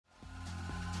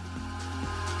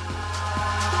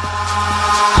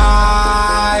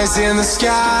In the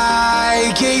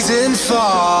sky, gazing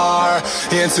far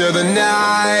into the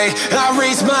night, I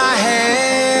raise my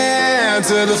hand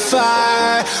to the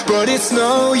fire, but it's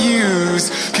no use,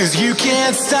 'cause you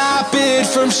can't stop it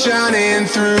from shining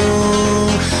through.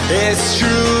 It's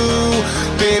true,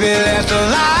 baby, let the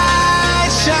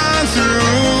light shine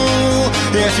through.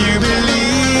 If you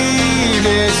believe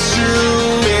it's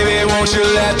true, baby, won't you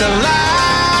let the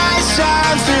light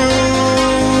shine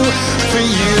through for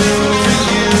you, for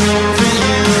you, for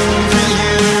you, for you, for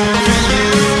you, for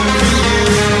you, for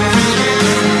you, for you,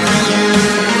 for you.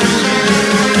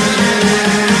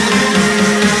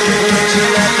 Won't you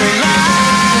let the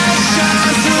light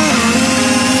shine through?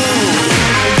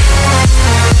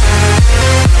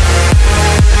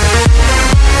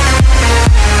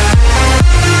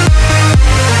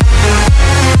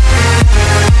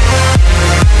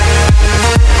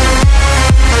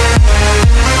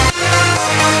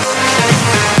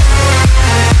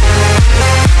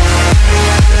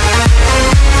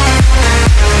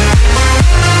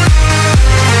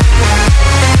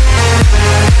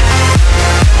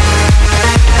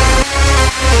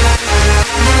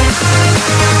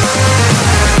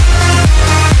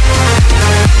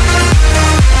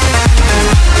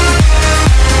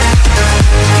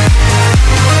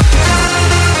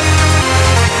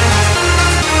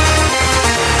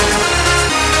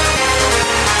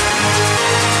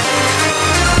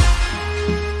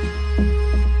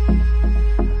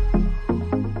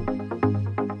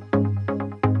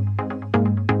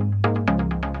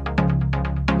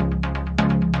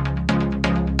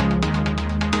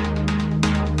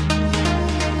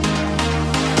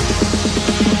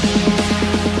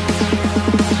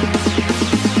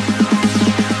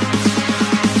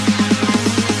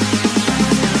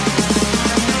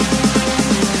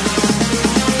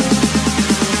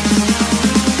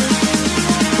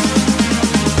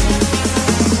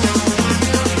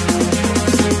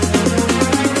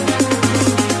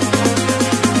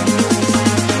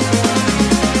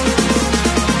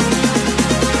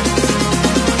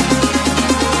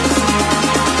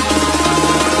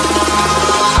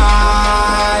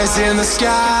 In the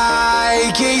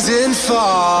sky, gazing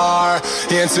far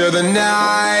into the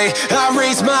night, I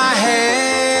raise my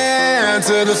hand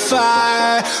to the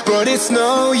fire, but it's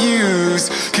no use,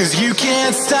 'cause you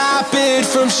can't stop it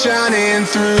from shining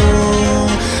through.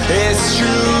 It's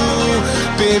true,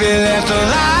 baby, let the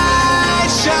light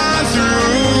shine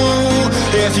through.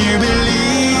 If you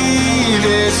believe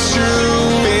it's true,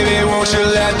 baby, won't you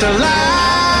let the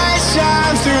light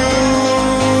shine through?